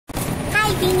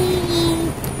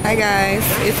Hi guys,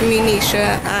 it's me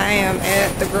Nesha. I am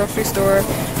at the grocery store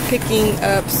picking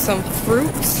up some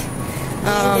fruits.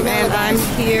 And I'm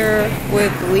here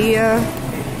with Leah.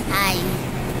 Hi.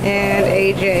 And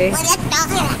AJ.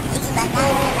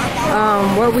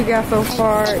 What we got so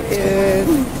far is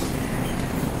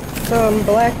some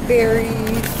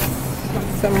blackberries,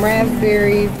 some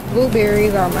raspberries,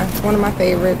 blueberries are one of my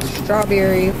favorites,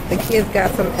 strawberries. The kids got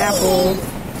some apples,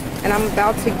 and I'm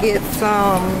about to get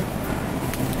some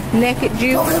naked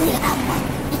juice.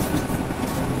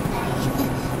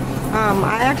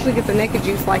 I actually get the naked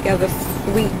juice like as a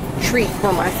sweet treat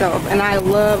for myself, and I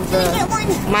love the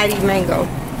mighty mango.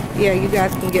 Yeah, you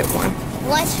guys can get one.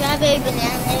 What, strawberry,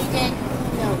 banana, anything?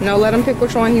 No, let him pick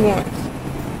which one he wants.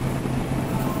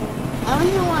 I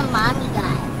don't know what mommy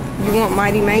got. You want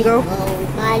mighty mango? Oh,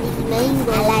 mighty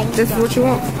mango. I like This is what you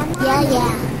want?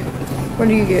 Yeah. What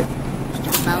do you get?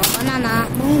 Strawberry, banana.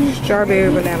 Strawberry,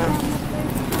 banana.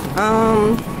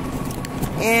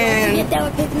 And a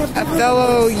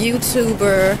fellow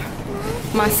YouTuber,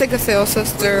 my Sickle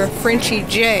sister, Frenchie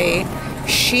J,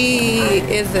 she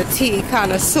is a tea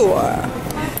connoisseur,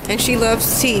 and she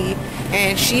loves tea,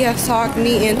 and she has talked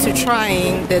me into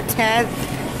trying the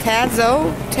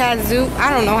Tadzu. I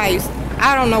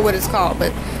don't know what it's called,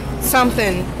 but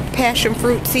something passion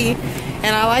fruit tea,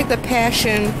 and I like the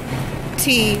passion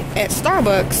tea at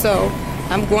Starbucks, so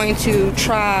I'm going to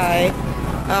try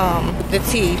the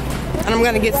tea, and I'm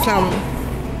gonna get some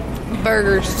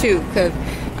burgers too, because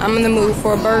I'm in the mood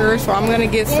for a burger. So I'm gonna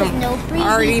get some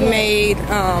already made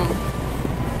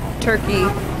turkey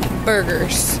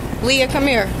burgers. Leah, come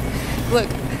here.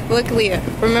 Look Leah,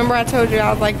 remember I told you,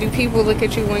 I was like, do people look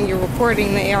at you when you're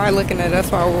recording? They are looking at us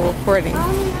while we're recording.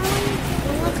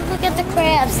 Look at the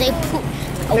crabs. They poop.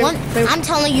 I'm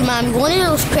telling you, Mommy, one of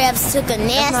those crabs took a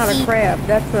nasty... That's not a crab.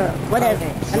 That's a... Whatever.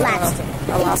 A lobster.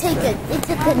 A lobster. It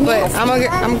took a nasty... But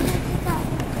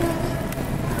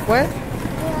What?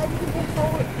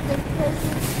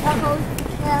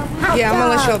 Yeah, I'm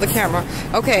going to show the camera.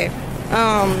 Okay.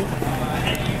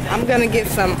 I'm going to get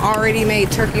some already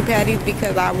made turkey patties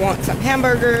because I want some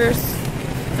hamburgers.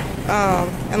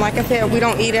 And like I said, we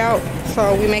don't eat out,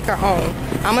 so we make our own.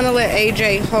 I'm going to let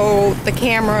AJ hold the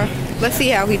camera. Let's see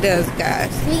how he does,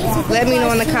 guys. Let me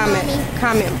know in the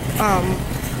comment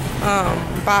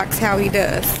box how he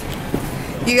does.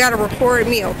 You gotta record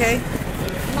me, okay?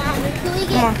 Mommy, can we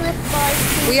get Cliff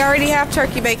Bars too? We already have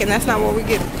turkey bacon. That's not what we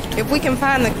get. If we can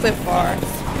find the Cliff Bars.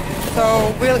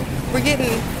 So we're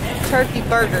getting turkey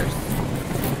burgers.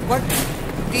 What?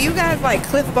 Do you guys like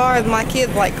Cliff Bars? My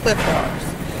kids like Cliff Bars.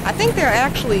 I think they're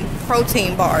actually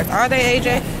protein bars. Are they,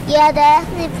 AJ? Yeah, they're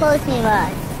actually protein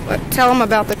bars. Tell them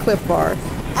about the Cliff Bars.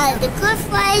 The Cliff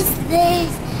Bars,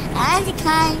 there's icy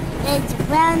kind, there's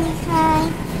brownie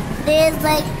kind, there's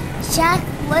like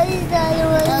what is the other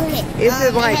one? Okay, Is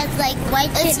it like... It has like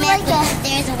white chip macadamia,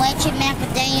 there's a white chip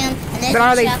macadamia. And but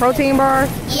are they protein bars?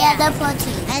 Yeah, they're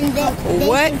protein. And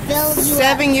what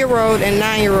 7-year-old and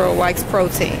 9-year-old likes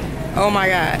protein? Oh my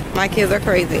God, my kids are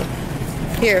crazy.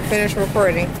 Here, finish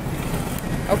recording.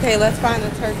 Okay, let's find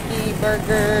the turkey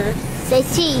burgers. The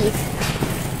cheese.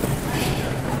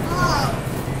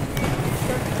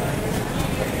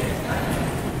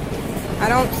 I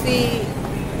don't see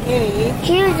any.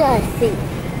 Here's a seat.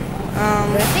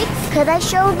 Could I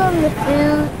show them the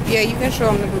food? Yeah, you can show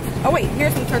them the food. Oh wait,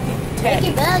 here's some turkey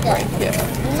patties. Turkey burger. Right, yeah.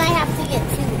 We might have to get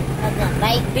 2 of them,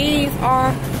 right? These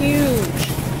are huge.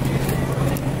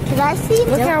 Can I see them?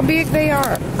 Look how big they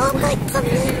are. Oh my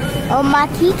goodness. Oh my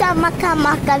kika maka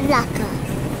maka laka.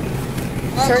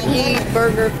 Turkey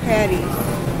burger patties.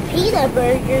 Pita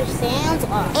burger sounds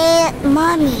awesome. And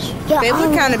Mommy. They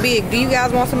look kind of big. Do you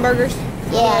guys want some burgers?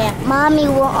 Yeah. Mommy,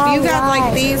 we're on Do you guys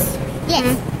like these?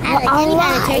 Yes. I like any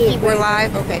kind of turkey burger. We're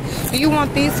live? Okay. Do you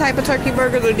want these type of turkey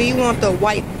burgers, or do you want the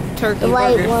white turkey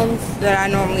burgers that I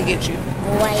normally get you?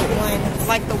 The white ones.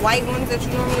 Like the white ones that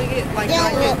you normally get? Like it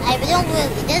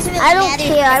doesn't really matter.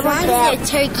 Care. I want they're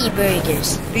turkey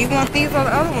burgers. Do you want these or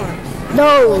the other ones?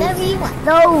 Those. Whatever you want.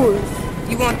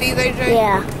 Those. You want these, AJ?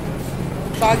 Yeah.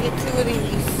 So I'll get 2 of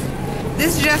these.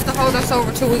 This is just to hold us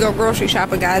over till we go grocery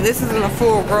shopping, guys. This isn't a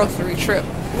full grocery trip.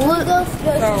 We'll go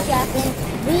grocery shopping.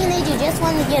 We and AJ just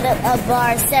want to get a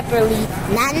bar separately,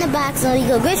 not in the box when we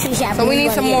go grocery shopping. So we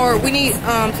need some more. We need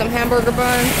some hamburger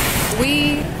buns.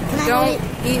 We don't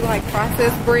eat like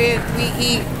processed bread. We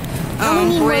eat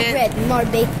bread. More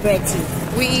baked bread too.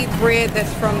 We eat bread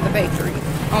that's from the bakery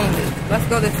only. Let's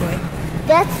go this way.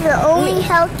 That's the only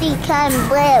healthy kind of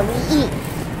bread we eat.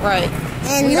 Right.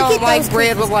 And we look don't at like those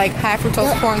bread cookies. with like high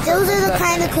fructose corn syrup. Those are the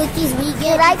kind of cookies we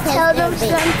get. Did I tell them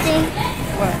something?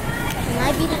 What?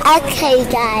 Okay,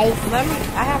 guys.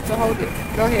 I have to hold it.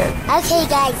 Go ahead. Okay,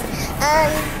 guys.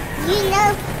 You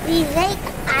know, we make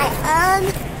our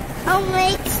own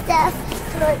homemade stuff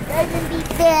so it doesn't be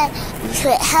bad. We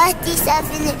put healthy stuff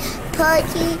in it,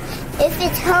 protein. If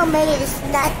it's homemade, it's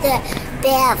not that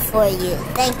bad for you.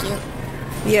 Thank you.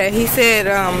 Yeah, he said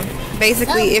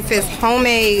basically if it's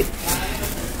homemade,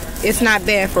 it's not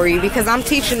bad for you, because I'm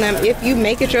teaching them if you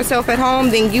make it yourself at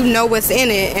home, then you know what's in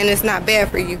it and it's not bad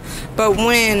for you. But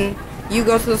when you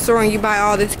go to the store and you buy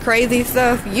all this crazy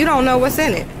stuff, you don't know what's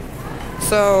in it.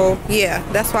 So yeah,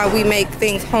 that's why we make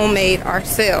things homemade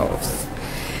ourselves.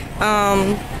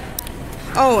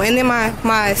 Oh, and then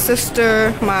my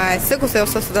sister, my sickle cell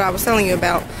sister that I was telling you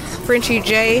about, Frenchie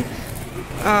J,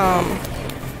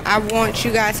 I want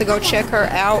you guys to go check her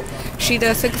out. She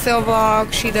does sickle cell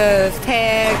vlogs, she does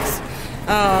tags,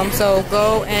 so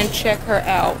go and check her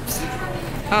out.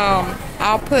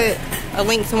 I'll put a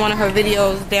link to one of her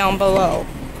videos down below.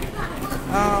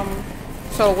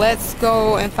 So let's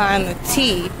go and find the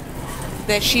tea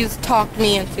that she's talked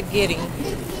me into getting.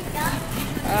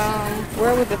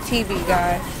 Where would the tea be,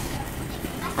 guys?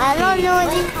 I don't know.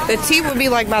 The tea would be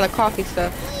like by the coffee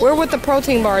stuff. Where would the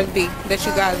protein bars be that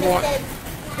you guys want?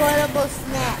 Portable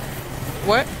snack.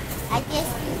 What? I guess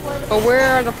But where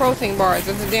are the protein bars?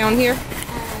 Is it down here?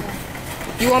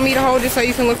 You want me to hold it so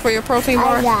you can look for your protein I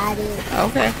bars? got it.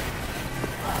 Okay.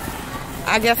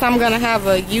 I guess I'm gonna have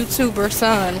a YouTuber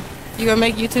son. You gonna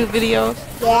make YouTube videos?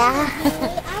 Yeah.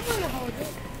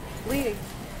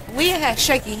 Leah has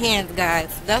shaky hands,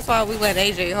 guys. That's why we let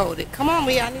AJ hold it. Come on,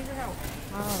 Leah, I need your help.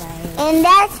 Alright. And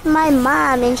that's my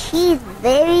mom, and she's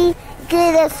very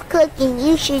good at cooking.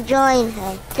 You should join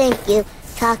her. Thank you.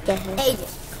 Talk to her.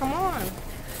 AJ, Come on.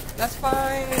 That's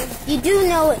fine. you do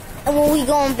know when we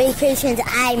go on vacations,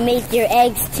 I make your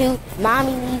eggs too.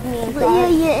 Mommy leaves me in Leah,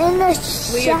 you're in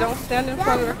the Leah, don't stand in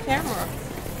front of the camera.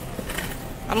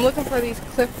 I'm looking for these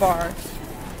Cliff Bars.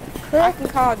 I can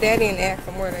call Daddy and ask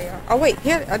him where they are. Oh wait,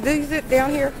 here, are these it down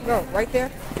here? Go, right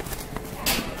there.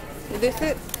 Is this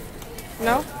it?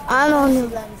 No? I don't know.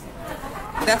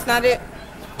 That's not it?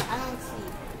 I don't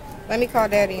see. Let me call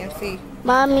Daddy and see.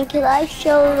 Mommy, can I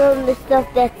show them the stuff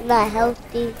that's not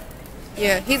healthy?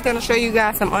 Yeah, he's gonna show you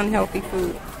guys some unhealthy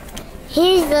food.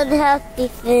 Here's unhealthy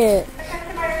food.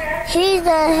 Here's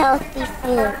unhealthy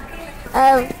food.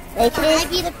 Like Can I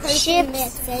be the person that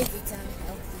chips. says it's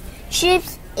unhealthy?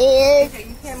 Chips is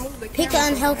You can't move the Pick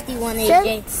an unhealthy one, some,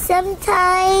 AJ.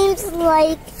 sometimes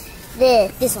like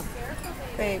this. This one.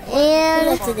 Babe, And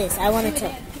Look to this. I want to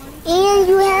try. And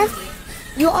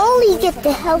you only get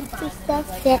the healthy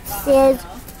stuff that says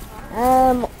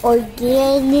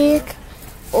organic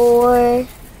or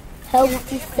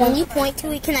healthy When stuff. you point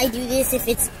to it, can I do this? If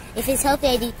it's healthy,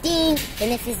 I do ding.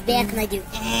 And if it's bad, can I do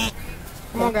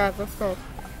come on guys, let's go.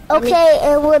 Okay,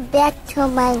 and we're back to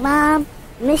my mom,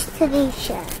 Miss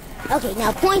Tanisha. Okay,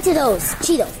 now point to those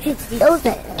Cheetos. Those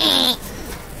are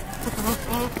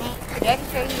Daddy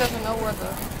said he doesn't know where the...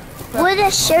 what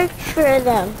a search for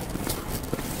them.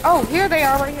 Oh, here they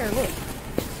are right here, look.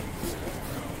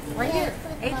 Right here.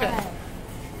 AJ.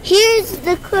 Here's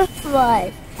the Cliff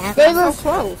Bars. They Not look so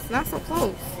close, not so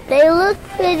close. they look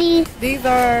pretty. These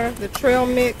are the trail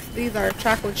mix. These are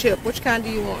chocolate chip. Which kind do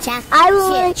you want? I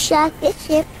want chocolate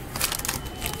chip.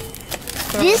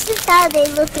 So, This is how they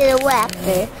look in a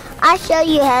wrapper. I'll show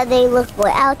you how they look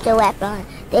without the wrapper on.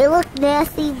 They look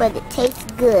nasty, but it tastes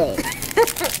good.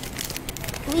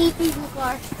 Please, these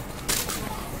are.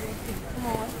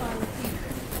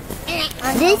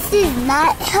 This is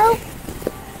not healthy.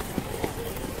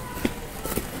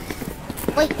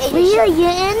 Wait, AJ. Leah, you're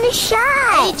in the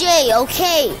shot. AJ,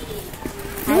 okay.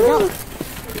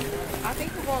 I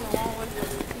think we're going the wrong way.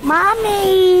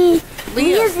 Mommy.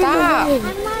 Leah, Leah's in the stop. way.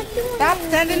 I'm not doing Stop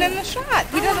standing in the shot.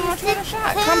 He doesn't want you in the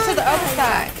shot. Come to the other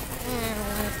side.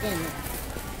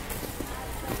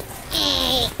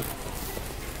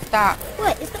 Stop.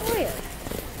 What? It's the Oreo.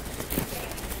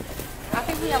 I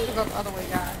think we have to go the other way,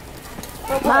 guys.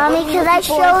 Mommy, can I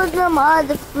show them all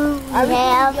the food we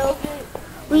have?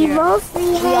 We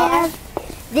mostly have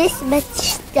this much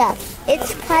stuff.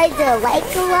 It's kind of like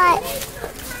a lot,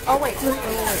 Oh, wait.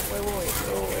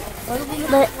 Wait.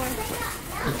 but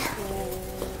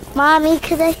Mommy,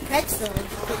 can I? Pretzel.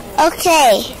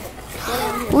 Okay,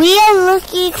 we are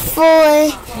looking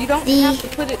for You don't have to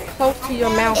put it close to your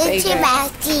mouth, AJ.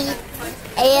 Intimati,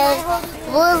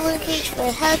 and we're looking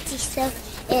for healthy stuff.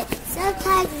 And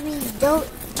sometimes we don't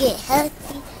get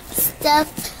healthy stuff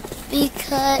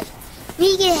because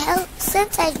we get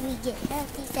sometimes we get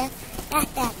healthy stuff,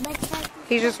 not that much healthy.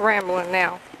 He's just rambling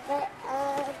now. But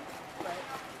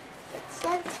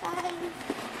sometimes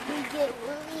we get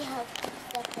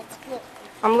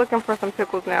I'm looking for some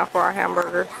pickles now for our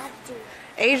hamburger.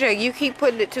 AJ, you keep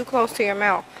putting it too close to your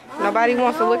mouth. Nobody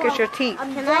wants to look at your teeth.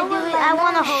 Can I do it? I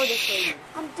want to hold it for you.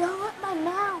 I'm done with my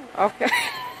mouth. Okay.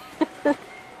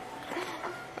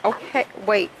 Okay,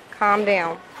 wait, calm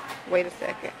down. Wait a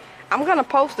second. I'm gonna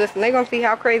post this and they're gonna see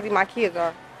how crazy my kids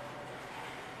are.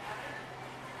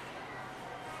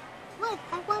 What?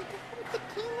 I want to put the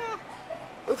camera.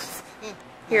 Oops.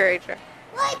 Here, AJ.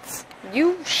 What?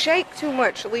 You shake too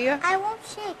much, Leah. I won't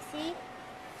shake, see?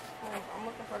 I'm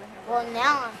looking for the hamburger. Well,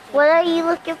 now I'm shaking. What are you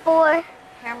looking for?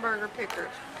 Hamburger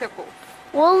pickles.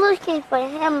 We're looking for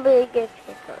hamburger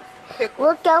pickles. Pickles.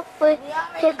 Look out for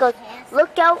pickles.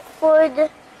 Look out for the...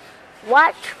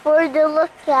 Watch for the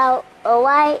lookout,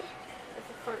 alright?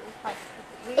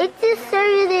 It's a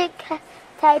certain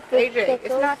type of AJ,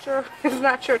 pickle. it's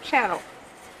not your channel.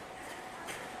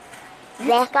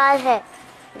 Back on her.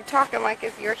 You're talking like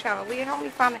it's your channel. Leah, help me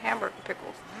find the hamburger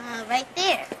pickles. Right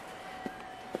there.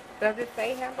 Does it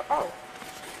say hamburger? Oh,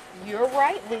 you're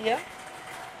right, Leah.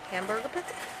 Hamburger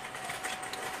pickles.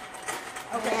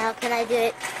 Okay, how can I do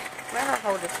it? Let her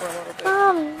hold this for a little bit.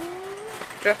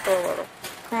 Just for a little.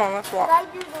 Come on, let's walk. Should I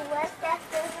do the west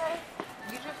after her?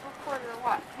 You just recorded or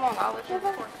what? Come on, I'll let you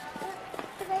record.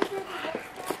 Should I do the west after her?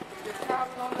 Your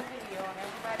child's on the video and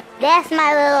everybody. That's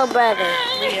my little brother.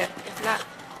 Leah,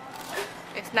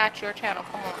 it's not your channel.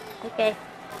 Come on. Okay.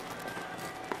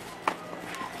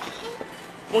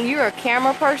 When you're a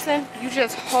camera person, you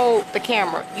just hold the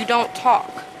camera. You don't talk.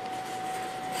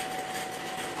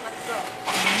 Let's go.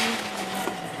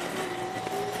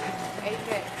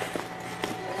 AJ.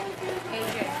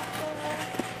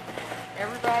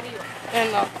 Everybody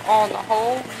on the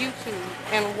whole YouTube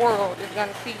and world is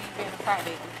gonna see you being a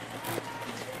crybaby.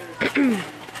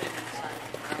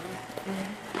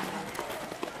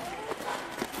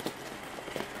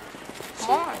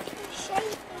 Come on.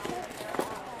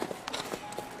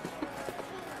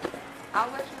 I'll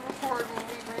let you record when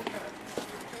we bring it up.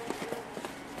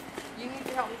 You need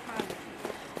to help me find it.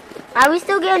 Are we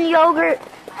still getting yogurt?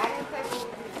 I didn't say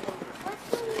what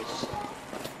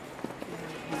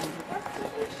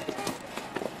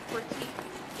for tea.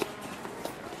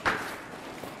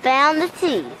 Found the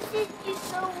tea.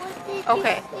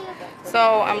 Okay,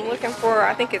 so I'm looking for,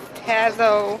 I think it's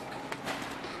Tazo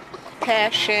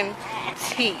Passion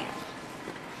Tea.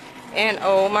 And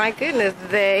oh my goodness,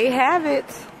 they have it.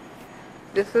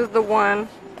 This is the one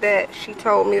that she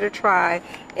told me to try,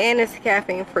 and it's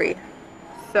caffeine free.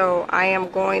 So I am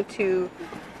going to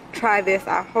try this.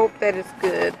 I hope that it's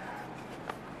good.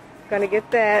 Gonna get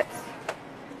that,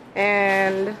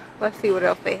 and let's see what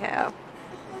else they have.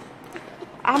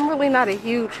 I'm really not a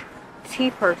huge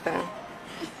tea person.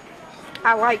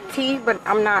 I like tea, but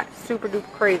I'm not super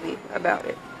duper crazy about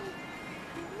it.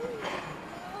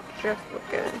 Just look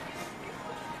good.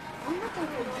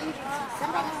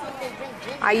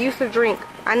 I used to drink.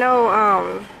 I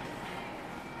know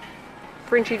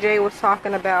Frenchie J was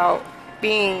talking about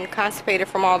being constipated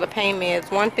from all the pain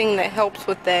meds. One thing that helps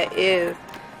with that is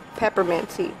peppermint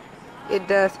tea. It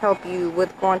does help you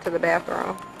with going to the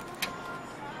bathroom.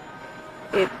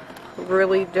 It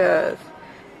really does.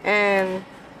 And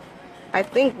I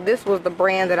think this was the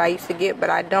brand that I used to get, but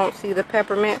I don't see the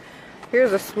peppermint.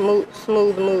 Here's a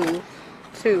smooth move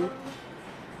too.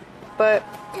 But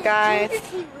guys, Is ginger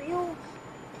tea real?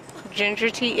 Ginger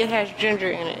tea, it has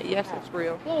ginger in it. Yes, it's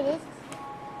real. Here it is.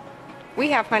 We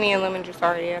have honey and lemon juice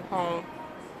already at home.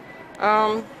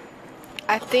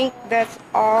 I think that's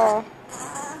all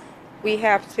we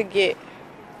have to get.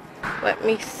 Let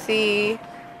me see.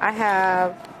 I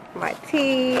have my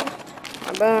tea,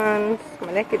 my buns,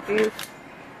 my naked juice,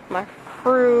 my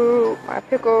fruit, my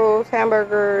pickles,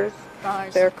 hamburgers,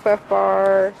 their Clef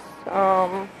bars.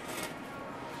 I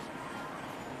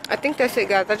think that's it,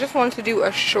 guys. I just wanted to do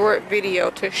a short video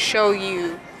to show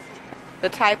you the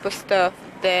type of stuff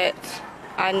that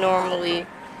I normally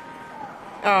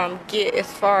get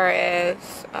as far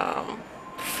as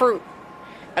fruit.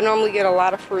 I normally get a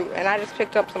lot of fruit, and I just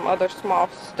picked up some other small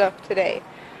stuff today.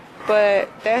 But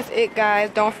that's it, guys.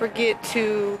 Don't forget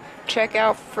to check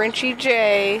out Frenchie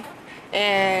J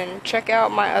and check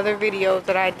out my other videos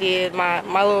that I did, my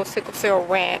little sickle cell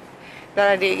rant that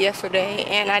I did yesterday.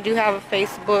 And I do have a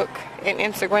Facebook and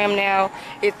Instagram now.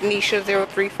 It's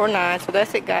Nesha0349. So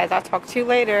that's it, guys. I'll talk to you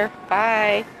later.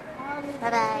 Bye.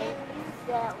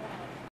 Bye-bye.